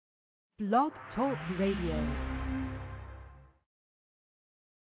Blog Talk Radio.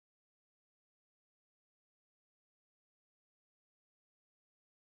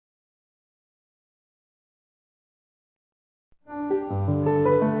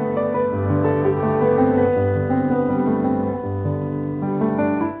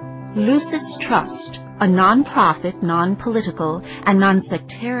 Lucid's Trust, a non-profit, non-political, and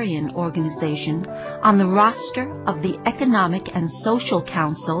non-sectarian organization on the roster of the Economic and Social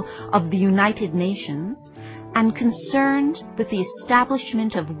Council of the United Nations, and concerned with the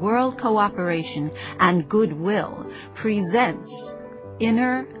establishment of world cooperation and goodwill, presents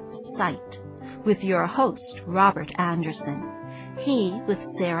Inner Sight with your host, Robert Anderson. He, with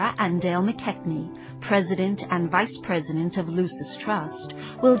Sarah and Dale McKechnie, President and Vice President of Lucid's Trust,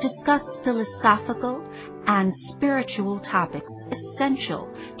 will discuss philosophical and spiritual topics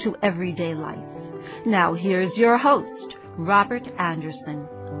essential to everyday life. Now here's your host, Robert Anderson.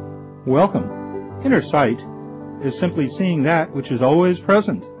 Welcome. Inner sight is simply seeing that which is always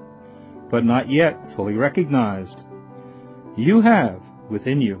present, but not yet fully recognized. You have,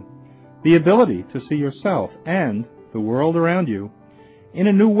 within you, the ability to see yourself and the world around you in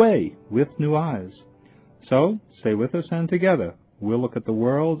a new way with new eyes. So, stay with us, and together we'll look at the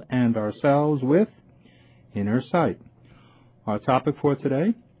world and ourselves with inner sight. Our topic for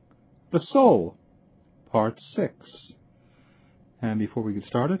today, the soul, part 6. And before we get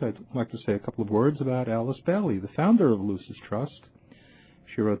started, I'd like to say a couple of words about Alice Bailey, the founder of Lucid's Trust.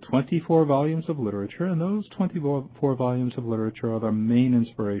 She wrote 24 volumes of literature, and those 24 volumes of literature are the main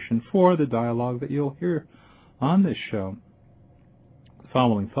inspiration for the dialogue that you'll hear on this show. The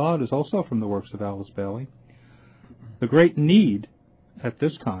following thought is also from the works of Alice Bailey. The great need at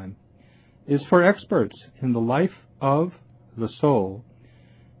this time is for experts in the life of the soul,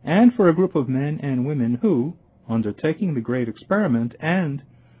 and for a group of men and women who, undertaking the great experiment and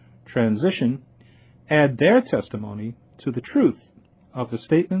transition, add their testimony to the truth of the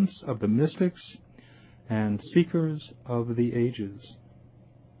statements of the mystics and seekers of the ages.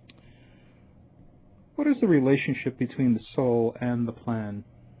 What is the relationship between the soul and the plan?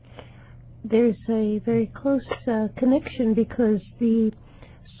 There's a very close connection, because the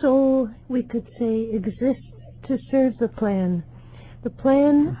soul, we could say, exists to serve the plan. The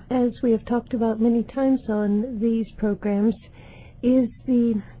plan, as we have talked about many times on these programs, is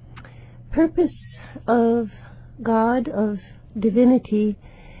the purpose of God, of divinity,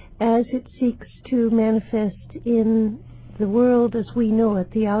 as it seeks to manifest in the world as we know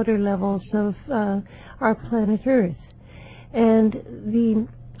it, the outer levels of our planet Earth. And the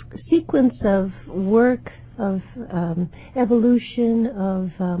sequence of work, of evolution,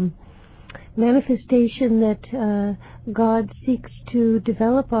 of manifestation that God seeks to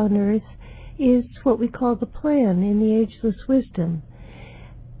develop on Earth is what we call the plan in the ageless wisdom.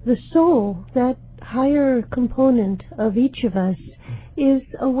 The soul, that higher component of each of us, is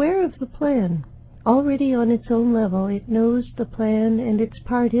aware of the plan. Already on its own level, it knows the plan and its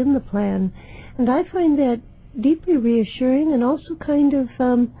part in the plan. And I find that deeply reassuring and also kind of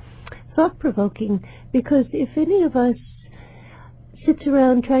thought-provoking, because if any of us sits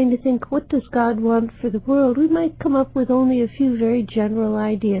around trying to think, what does God want for the world, we might come up with only a few very general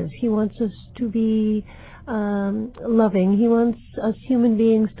ideas. He wants us to be loving. He wants us human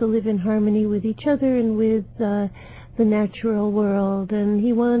beings to live in harmony with each other and with the natural world, and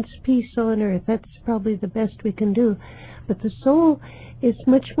He wants peace on earth. That's probably the best we can do. But the soul is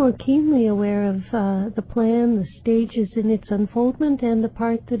much more keenly aware of the plan, the stages in its unfoldment, and the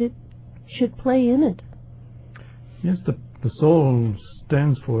part that it should play in it. Yes, the soul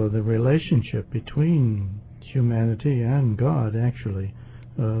stands for the relationship between humanity and God, actually.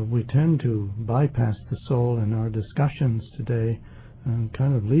 We tend to bypass the soul in our discussions today and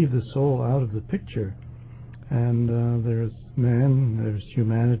kind of leave the soul out of the picture. And there's man, there's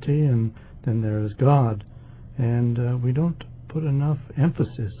humanity, and then there's God. And we don't put enough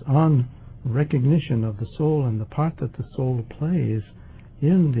emphasis on recognition of the soul and the part that the soul plays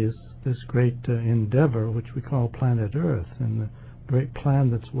in this great endeavor, which we call planet Earth, and the great plan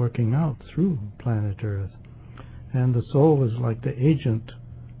that's working out through planet Earth. And the soul is like the agent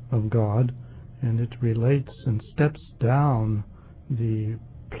of God, and it relates and steps down the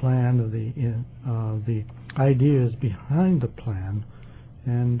plan of the ideas behind the plan,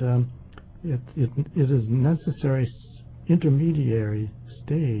 and it is necessary intermediary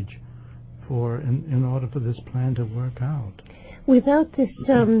stage in order for this plan to work out. Without this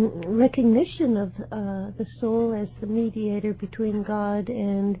recognition of the soul as the mediator between God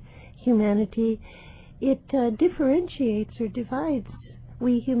and humanity, it differentiates or divides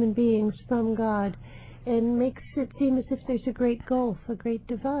we human beings from God. and makes it seem as if there's a great gulf, a great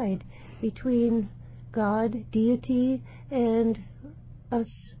divide between God, deity, and us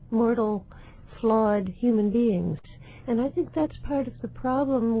mortal, flawed human beings. And I think that's part of the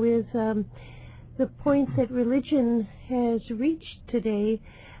problem with the point that religion has reached today,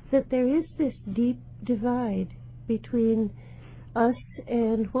 that there is this deep divide between us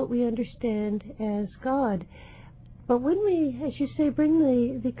and what we understand as God. But when we, as you say, bring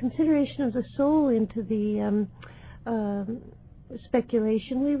the consideration of the soul into the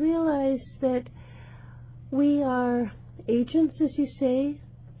speculation, we realize that we are agents, as you say,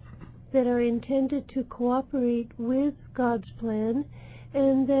 that are intended to cooperate with God's plan,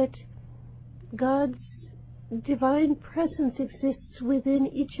 and that God's divine presence exists within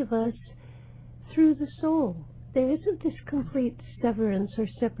each of us through the soul. There isn't this complete severance or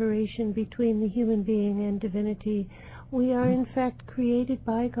separation between the human being and divinity. We are in fact created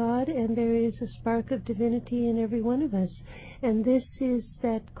by God, and there is a spark of divinity in every one of us. And this is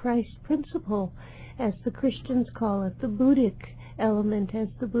that Christ principle, as the Christians call it, the Buddhic element, as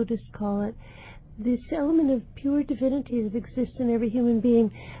the Buddhists call it, this element of pure divinity that exists in every human being.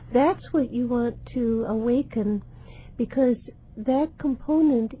 That's what you want to awaken, because that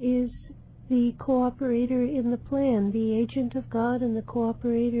component is the cooperator in the plan, the agent of God and the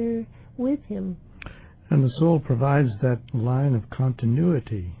cooperator with Him. And the soul provides that line of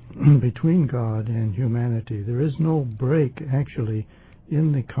continuity between God and humanity. There is no break, actually,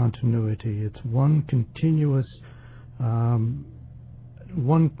 in the continuity. It's one continuous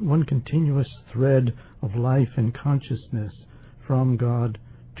one continuous thread of life and consciousness from God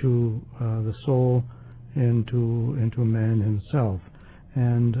to the soul and to man himself.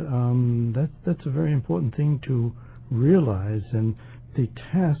 And that's a very important thing to realize. And the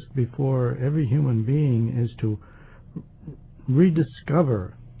task before every human being is to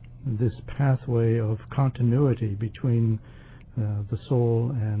rediscover this pathway of continuity between the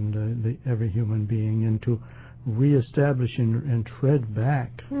soul and every human being, and to reestablish and tread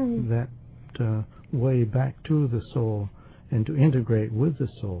back that way back to the soul, and to integrate with the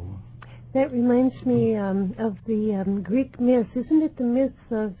soul. That reminds me of the Greek myth. Isn't it the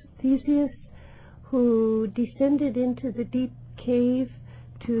myth of Theseus, who descended into the deep cave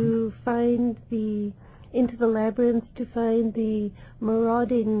to find into the labyrinth to find the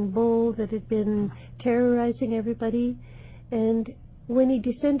marauding bull that had been terrorizing everybody? And when he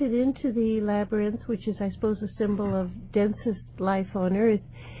descended into the labyrinth, which is, I suppose, a symbol of densest life on earth,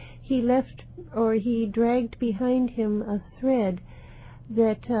 he dragged behind him a thread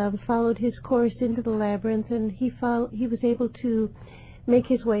that followed his course into the labyrinth, and he was able to make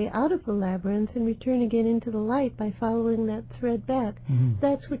his way out of the labyrinth and return again into the light by following that thread back. Mm-hmm.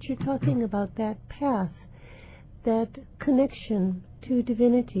 That's what you're talking about, that path, that connection to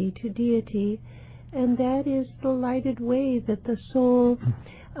divinity, to deity. And that is the lighted way that the soul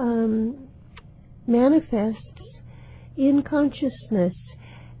manifests in consciousness,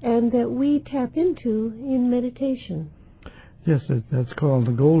 and that we tap into in meditation. Yes, that's called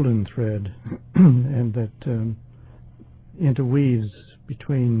the golden thread, and that interweaves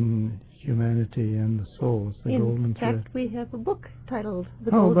between humanity and the soul. It's the golden thread. In fact, we have a book titled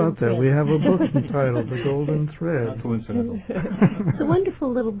The How Golden about Thread. that? We have a book titled The Golden Thread. Not coincidental. It's a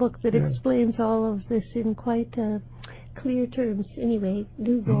wonderful little book that explains all of this in quite clear terms. Anyway,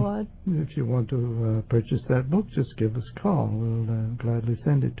 do go on. If you want to purchase that book, just give us a call. We'll gladly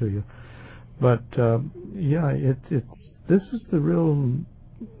send it to you. But, this is the real,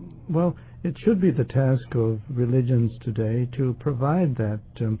 well, it should be the task of religions today to provide that,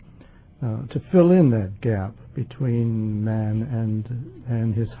 to fill in that gap between man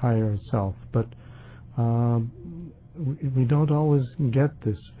and his higher self. But we don't always get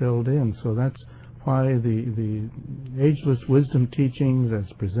this filled in, so that's why the ageless wisdom teachings, as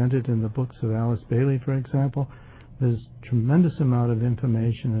presented in the books of Alice Bailey, for example, there's tremendous amount of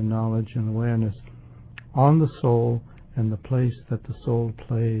information and knowledge and awareness on the soul and the place that the soul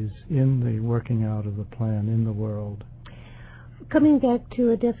plays in the working out of the plan in the world. Coming back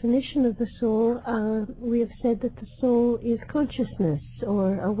to a definition of the soul, we have said that the soul is consciousness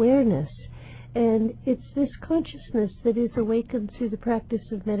or awareness, and it's this consciousness that is awakened through the practice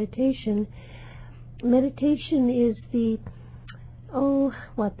of meditation. Meditation is the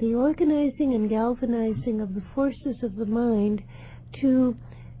organizing and galvanizing of the forces of the mind to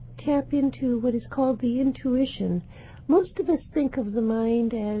tap into what is called the intuition. Most of us think of the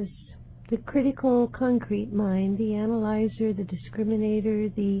mind as the critical, concrete mind, the analyzer, the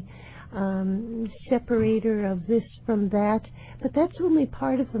discriminator, the separator of this from that, but that's only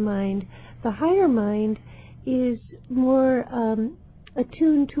part of the mind. The higher mind is more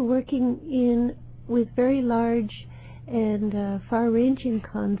attuned to working in with very large and far-ranging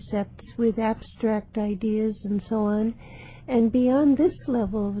concepts, with abstract ideas and so on. And beyond this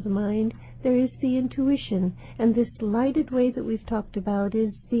level of the mind, there is the intuition. And this lighted way that we've talked about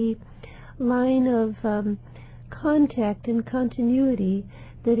is the line of contact and continuity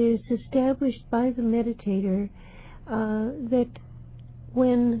that is established by the meditator, that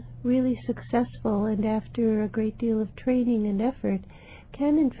when really successful and after a great deal of training and effort,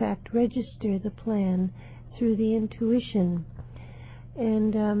 can in fact register the plan through the intuition.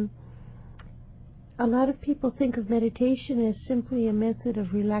 And a lot of people think of meditation as simply a method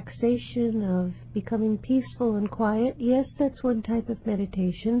of relaxation, of becoming peaceful and quiet. Yes, that's one type of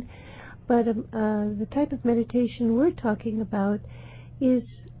meditation, but the type of meditation we're talking about is,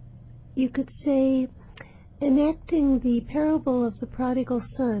 you could say, enacting the parable of the prodigal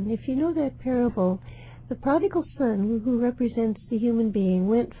son. If you know that parable, the prodigal son, who represents the human being,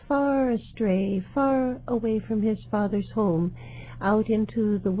 went far astray, far away from his father's home, out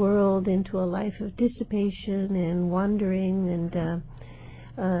into the world, into a life of dissipation and wandering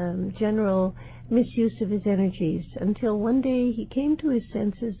and general misuse of his energies, until one day he came to his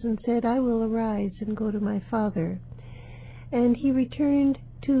senses and said, "I will arise and go to my father." And he returned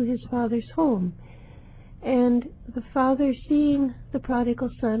to his father's home. And the father, seeing the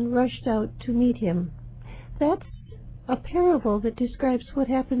prodigal son, rushed out to meet him. That's a parable that describes what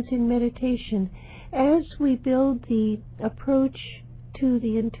happens in meditation. As we build the approach to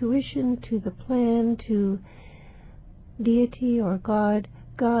the intuition, to the plan, to deity or God,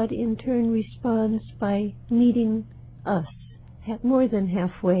 God in turn responds by meeting us more than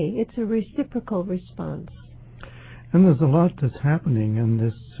halfway. It's a reciprocal response. And there's a lot that's happening in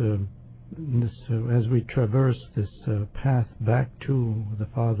this, as we traverse this path back to the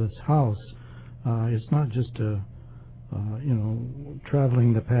Father's house. It's not just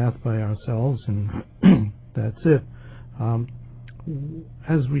traveling the path by ourselves and that's it.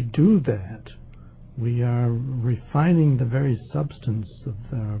 As we do that, we are refining the very substance of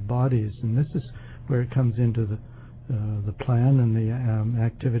our bodies, and this is where it comes into the plan and the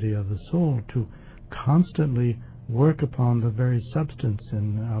activity of the soul to constantly work upon the very substance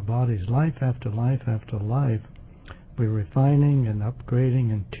in our bodies. Life after life after life, we're refining and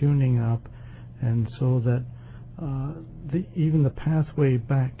upgrading and tuning up, and so that even the pathway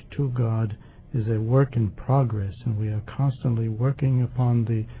back to God is a work in progress, and we are constantly working upon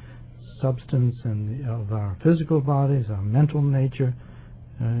the substance of our physical bodies, our mental nature,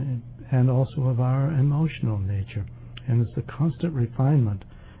 and also of our emotional nature. And it's the constant refinement,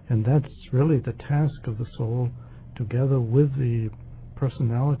 and that's really the task of the soul, together with the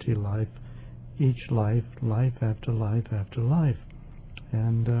personality life, each life after life after life.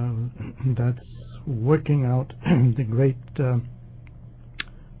 And that's working out the great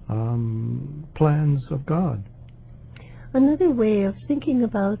plans of God. Another way of thinking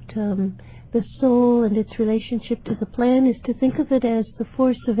about the soul and its relationship to the plan is to think of it as the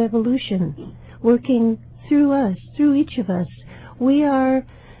force of evolution working through us, through each of us. We are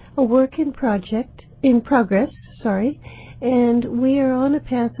a work in progress, and we are on a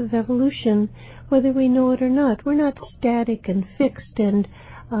path of evolution, whether we know it or not. We're not static and fixed and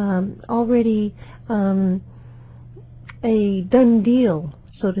already a done deal,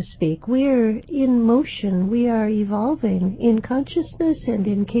 so to speak. We're in motion. We are evolving in consciousness and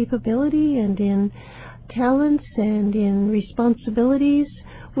in capability and in talents and in responsibilities.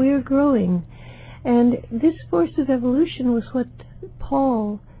 We're growing. And this force of evolution was what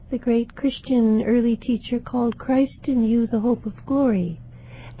Paul, the great Christian early teacher, called Christ in you, the hope of glory.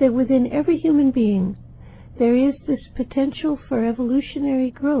 That within every human being there is this potential for evolutionary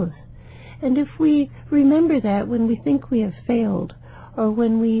growth. And if we remember that when we think we have failed, or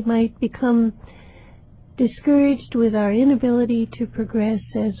when we might become discouraged with our inability to progress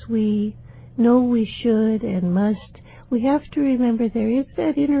as we know we should and must, we have to remember there is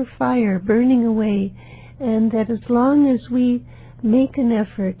that inner fire burning away, and that as long as we make an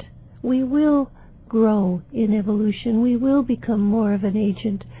effort, we will grow in evolution. We will become more of an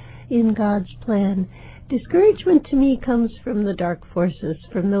agent in God's plan. Discouragement to me comes from the dark forces,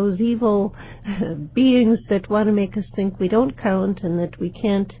 from those evil beings that want to make us think we don't count and that we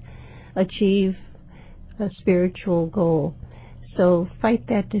can't achieve a spiritual goal. So fight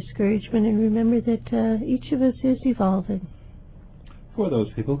that discouragement and remember that each of us is evolving. For those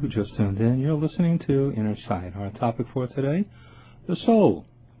people who just tuned in, you're listening to Inner Sight. Our topic for today, the soul,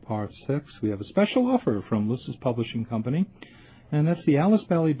 part 6. We have a special offer from Lucis Publishing Company, and that's the Alice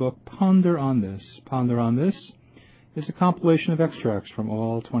Bailey book, Ponder on This. Ponder on This is a compilation of extracts from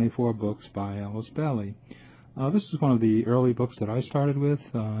all 24 books by Alice Bailey. This is one of the early books that I started with.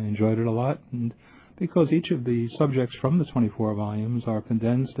 I enjoyed it a lot, and because each of the subjects from the 24 volumes are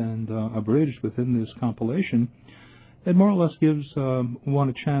condensed and abridged within this compilation, it more or less gives one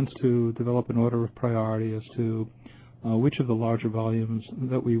a chance to develop an order of priority as to which of the larger volumes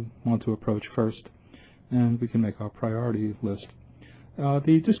that we want to approach first, and we can make our priority list.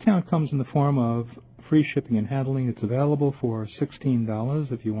 The discount comes in the form of free shipping and handling. It's available for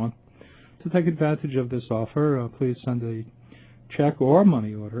 $16. If you want to take advantage of this offer, please send a check or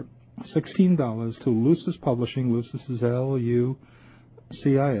money order, $16 to Lucis Publishing. Lucis is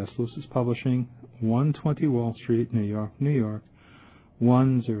L-U-C-I-S, Lucis Publishing, 120 Wall Street, New York, New York,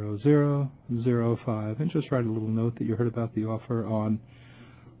 10005. And just write a little note that you heard about the offer on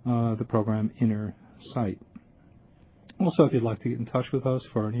the program Inner Sight. Also, if you'd like to get in touch with us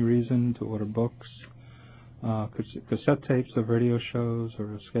for any reason, to order books, cassette tapes of radio shows,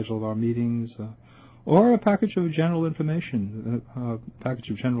 or a schedule of our meetings, or a package of general information.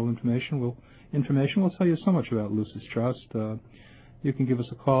 Information will tell you so much about Lucis Trust. You can give us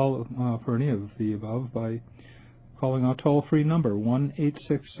a call for any of the above by calling our toll-free number,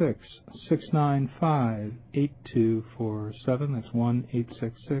 1-866-695-8247. That's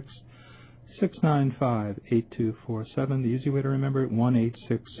 1-866-695-8247. The easy way to remember it,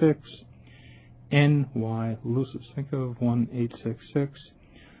 1-866-NY Lucis. Think of 1-866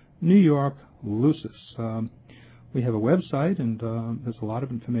 New York Lucis. We have a website, and there's a lot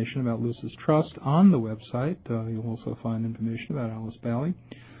of information about Lucis Trust on the website. You'll also find information about Alice Bailey.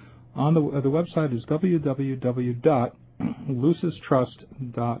 On the website is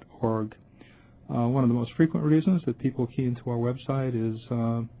www.lucistrust.org. One of the most frequent reasons that people key into our website is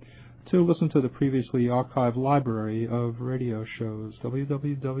to listen to the previously archived library of radio shows,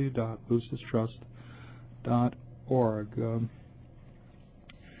 www.lucistrust.org.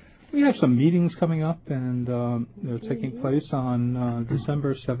 We have some meetings coming up, and they're taking place on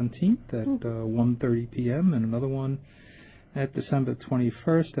December 17th at 1:30 p.m., and another one at December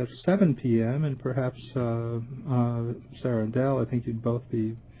 21st at 7 p.m., and perhaps Sarah and Dale, I think you'd both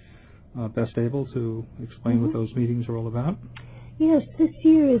be best able to explain what those meetings are all about. Yes, this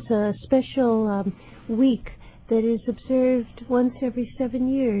year is a special week that is observed once every 7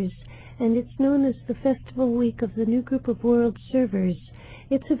 years, and it's known as the Festival Week of the New Group of World Servers.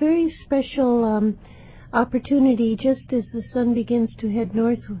 It's a very special opportunity, just as the sun begins to head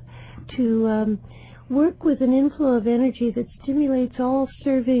north, to work with an inflow of energy that stimulates all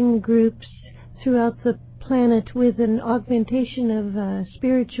serving groups throughout the planet with an augmentation of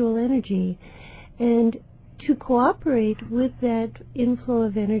spiritual energy. And to cooperate with that inflow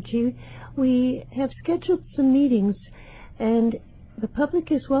of energy, we have scheduled some meetings, and the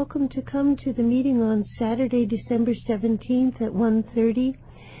public is welcome to come to the meeting on Saturday, December 17th at 1:30.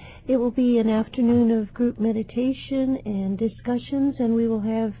 It will be an afternoon of group meditation and discussions, and we will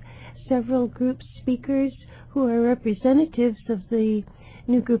have several group speakers who are representatives of the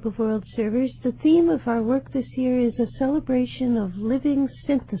new group of world servers. The theme of our work this year is a celebration of living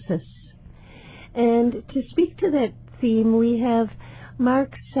synthesis. And to speak to that theme, we have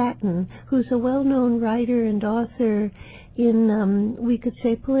Mark Satin, who's a well-known writer and author in, we could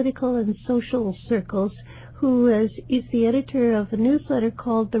say, political and social circles, who is the editor of a newsletter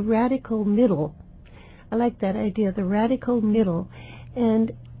called The Radical Middle. I like that idea, The Radical Middle.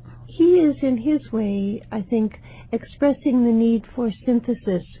 And he is, in his way, I think, expressing the need for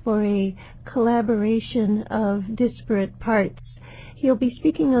synthesis, for a collaboration of disparate parts. He'll be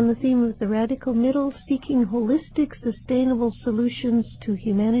speaking on the theme of the radical middle, seeking holistic, sustainable solutions to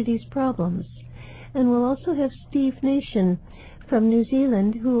humanity's problems. And we'll also have Steve Nation from New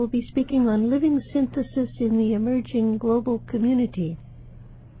Zealand, who will be speaking on living synthesis in the emerging global community.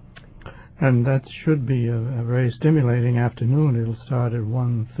 And that should be a very stimulating afternoon. It'll start at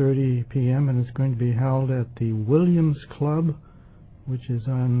 1:30 p.m. and it's going to be held at the Williams Club, which is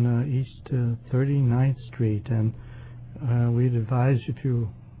on East 39th Street. And we'd advise, if you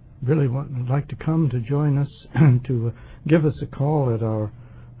really would like to come to join us, to give us a call at our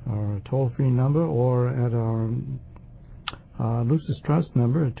toll-free number or at our Lucis Trust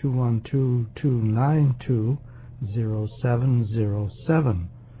number at 212-292-0707.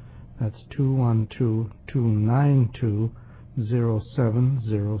 That's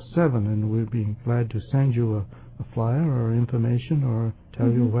 212-292-0707, and we'll be glad to send you a flyer or information or tell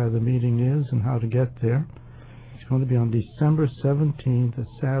you where the meeting is and how to get there. It's going to be on December 17th, a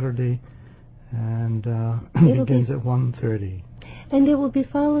Saturday, and it begins at 1:30. And it will be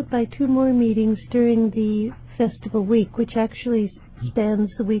followed by 2 more meetings during the festival week, which actually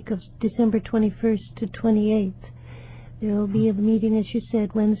spans the week of December 21st to 28th. There will be a meeting, as you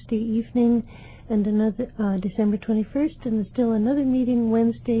said, Wednesday evening, and another December 21st, and still another meeting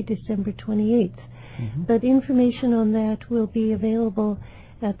Wednesday, December 28th. But information on that will be available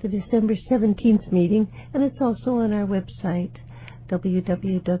at the December 17th meeting, and it's also on our website,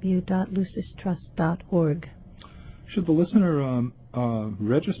 www.lucistrust.org. Should the listener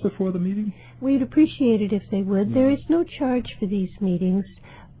register for the meeting? We'd appreciate it if they would. Yeah. There is no charge for these meetings.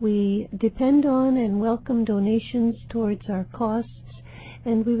 We depend on and welcome donations towards our costs,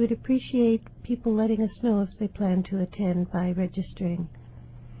 and we would appreciate people letting us know if they plan to attend by registering.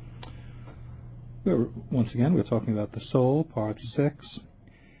 Once again, we're talking about the soul, part 6.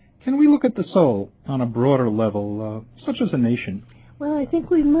 Can we look at the soul on a broader level, such as a nation? Well, I think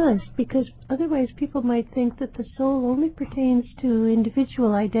we must, because otherwise people might think that the soul only pertains to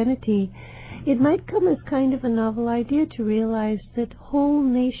individual identity. It might come as kind of a novel idea to realize that whole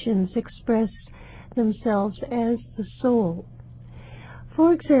nations express themselves as the soul.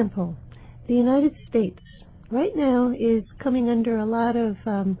 For example, the United States right now is coming under a lot of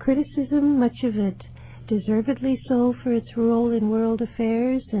criticism, much of it deservedly so, for its role in world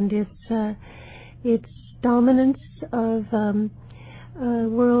affairs and its dominance of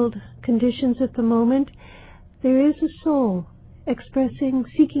world conditions at the moment. There is a soul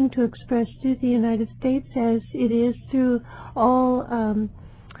seeking to express through the United States, as it is through all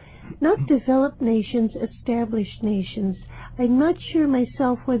not developed nations, established nations. I'm not sure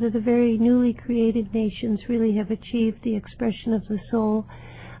myself whether the very newly created nations really have achieved the expression of the soul,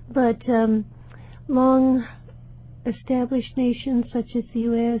 but long established nations such as the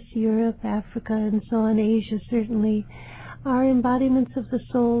U.S., Europe, Africa, and so on, Asia certainly, are embodiments of the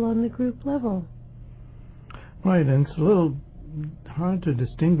soul on the group level. Right, and it's a little hard to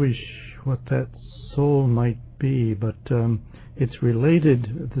distinguish what that soul might be, but it's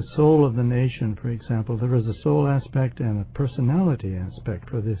related. The soul of the nation, for example, there is a soul aspect and a personality aspect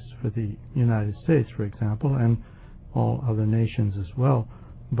for the United States, for example, and all other nations as well.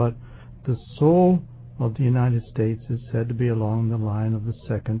 But the soul of the United States is said to be along the line of the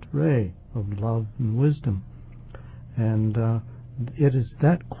second ray of love and wisdom. And it is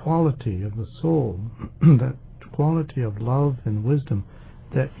that quality of the soul, that quality of love and wisdom,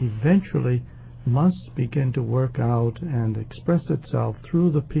 that eventually must begin to work out and express itself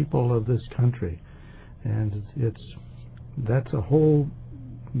through the people of this country. And that's a whole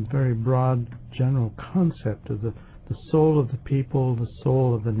very broad general concept of the soul of the people, the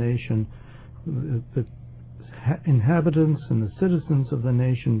soul of the nation. The inhabitants and the citizens of the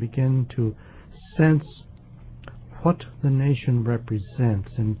nation begin to sense what the nation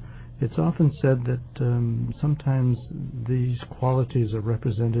represents. And it's often said that sometimes these qualities are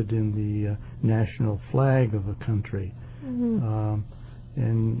represented in the national flag of a country.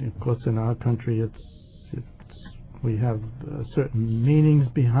 And of course, in our country, we have certain meanings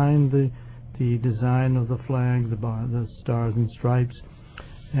behind the design of the flag, the stars and stripes,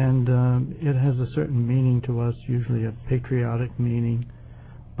 and it has a certain meaning to us, usually a patriotic meaning.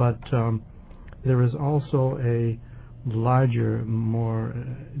 But there is also a larger, more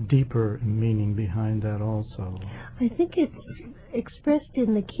deeper meaning behind that also. I think it's expressed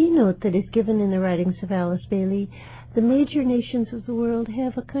in the keynote that is given in the writings of Alice Bailey. The major nations of the world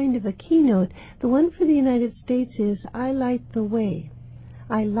have a kind of a keynote. The one for the United States is, I light the way.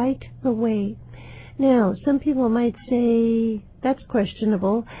 I light the way. Now, some people might say that's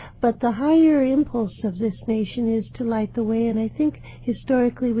questionable, but the higher impulse of this nation is to light the way, and I think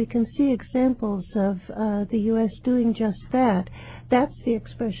historically we can see examples of the U.S. doing just that. That's the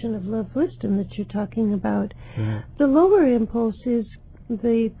expression of love wisdom that you're talking about. The lower impulse is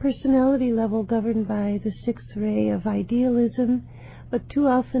the personality level governed by the sixth ray of idealism, but too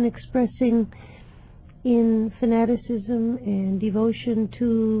often expressing in fanaticism and devotion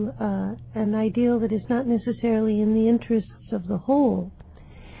to an ideal that is not necessarily in the interests of the whole.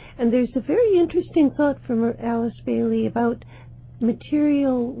 And there's a very interesting thought from Alice Bailey about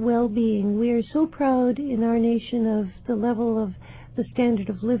material well-being. We are so proud in our nation of the level of the standard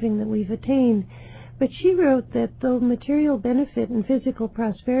of living that we've attained. But she wrote that though material benefit and physical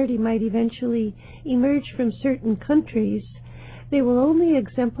prosperity might eventually emerge from certain countries, they will only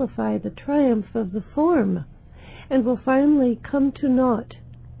exemplify the triumph of the form and will finally come to naught.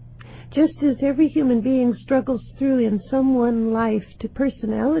 Just as every human being struggles through in some one life to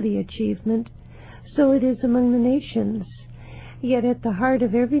personality achievement, so it is among the nations. Yet at the heart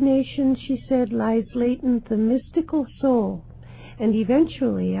of every nation, she said, lies latent the mystical soul, and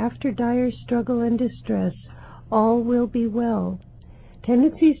eventually, after dire struggle and distress, all will be well.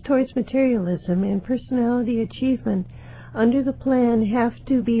 Tendencies towards materialism and personality achievement under the plan have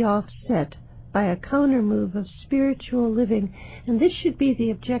to be offset by a counter-move of spiritual living, and this should be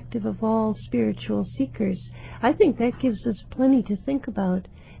the objective of all spiritual seekers. I think that gives us plenty to think about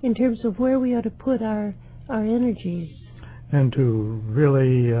in terms of where we ought to put our energies. And to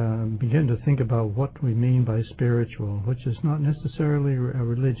really begin to think about what we mean by spiritual, which is not necessarily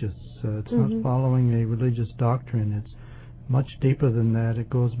religious. It's not following a religious doctrine. It's much deeper than that. It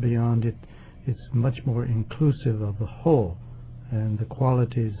goes beyond it. It's much more inclusive of the whole and the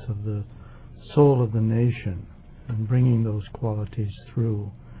qualities of the soul of the nation, and bringing those qualities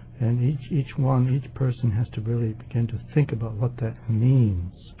through. And each person has to really begin to think about what that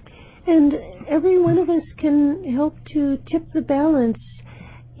means. And every one of us can help to tip the balance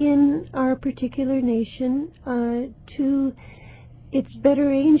in our particular nation to its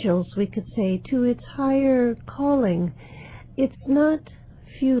better angels, we could say, to its higher calling. It's not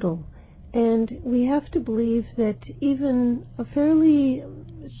futile. And we have to believe that even a fairly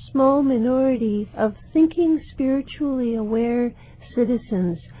small minority of thinking spiritually aware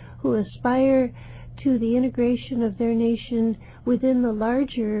citizens who aspire to the integration of their nation within the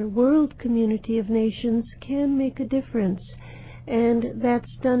larger world community of nations can make a difference. And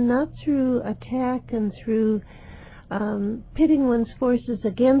that's done not through attack and through pitting one's forces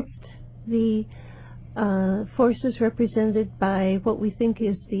against the forces represented by what we think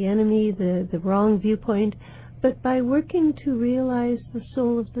is the enemy, the wrong viewpoint, but by working to realize the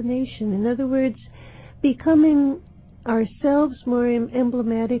soul of the nation. In other words, becoming ourselves more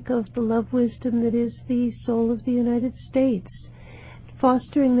emblematic of the love wisdom that is the soul of the United States,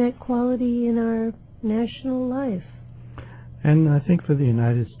 fostering that quality in our national life. And I think for the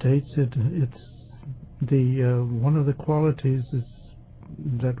United States, it's the one of the qualities is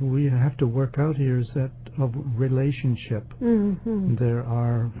that we have to work out here is that of relationship. There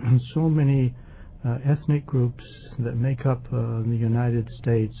are so many ethnic groups that make up the United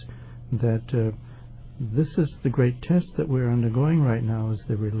States that this is the great test that we're undergoing right now, is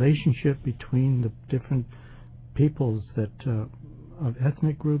the relationship between the different peoples that of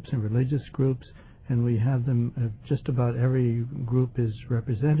ethnic groups and religious groups, and we have them, just about every group is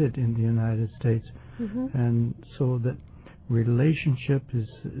represented in the United States. And so that relationship is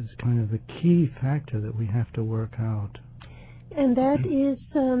kind of the key factor that we have to work out. And that is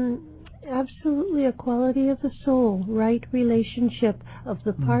absolutely a quality of the soul, right relationship of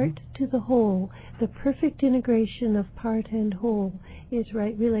the part to the whole. The perfect integration of part and whole is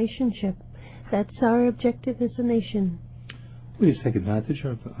right relationship. That's our objective as a nation. Please take advantage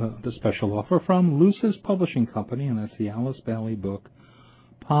of the special offer from Lucis Publishing Company, and that's the Alice Bailey book,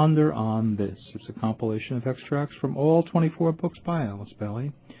 Ponder on This. It's a compilation of extracts from all 24 books by Alice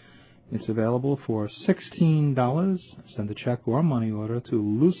Bailey. It's available for $16. Send a check or money order to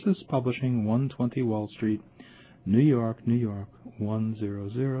Lucis Publishing, 120 Wall Street, New York,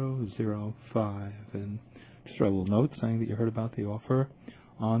 10005. And just a little note saying that you heard about the offer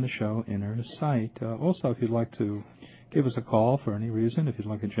on the show Inner Sight. Also, if you'd like to give us a call for any reason, if you'd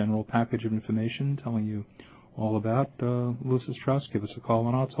like a general package of information telling you all about Lucis Trust, give us a call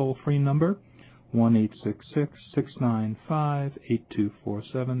on our toll-free number,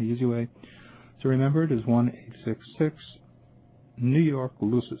 1-866-695-8247. The easy way to remember it is 1-866-New York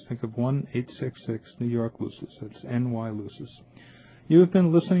Lucis. Think of 1-866-New York Lucis. That's NY Lucis. You have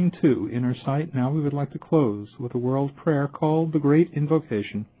been listening to Inner Sight. Now we would like to close with a world prayer called the Great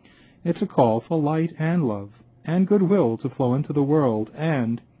Invocation. It's a call for light and love and goodwill to flow into the world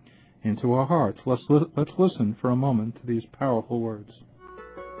and into our hearts. Let's listen for a moment to these powerful words.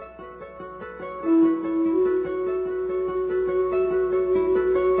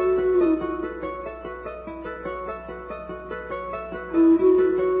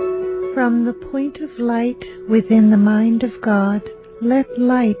 From the point of light within the mind of God, let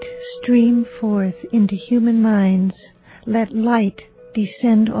light stream forth into human minds. Let light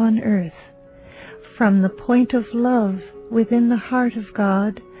descend on earth. From the point of love within the heart of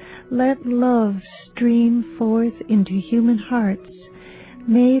God, let love stream forth into human hearts.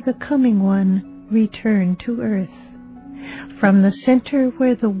 May the coming one return to earth. From the center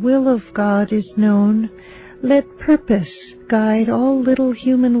where the will of God is known, let purpose guide all little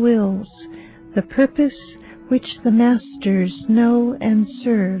human wills, the purpose which the masters know and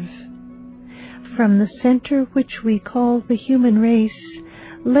serve. From the center which we call the human race,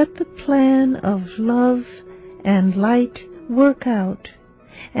 let the plan of love and light work out,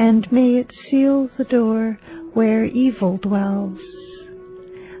 and may it seal the door where evil dwells.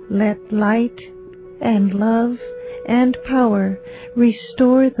 Let light and love and power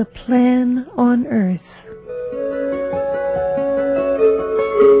restore the plan on earth.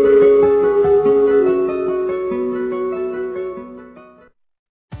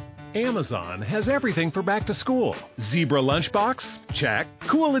 Amazon has everything for back to school. Zebra lunchbox? Check.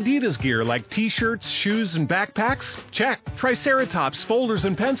 Cool Adidas gear like t-shirts, shoes, and backpacks? Check. Triceratops folders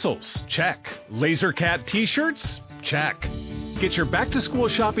and pencils? Check. Laser Cat t-shirts? Check. Get your back-to-school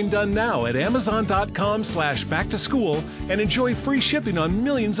shopping done now at Amazon.com/back-to-school and enjoy free shipping on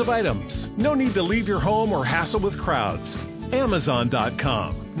millions of items. No need to leave your home or hassle with crowds.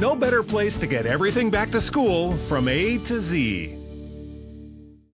 Amazon.com. No better place to get everything back to school from A to Z.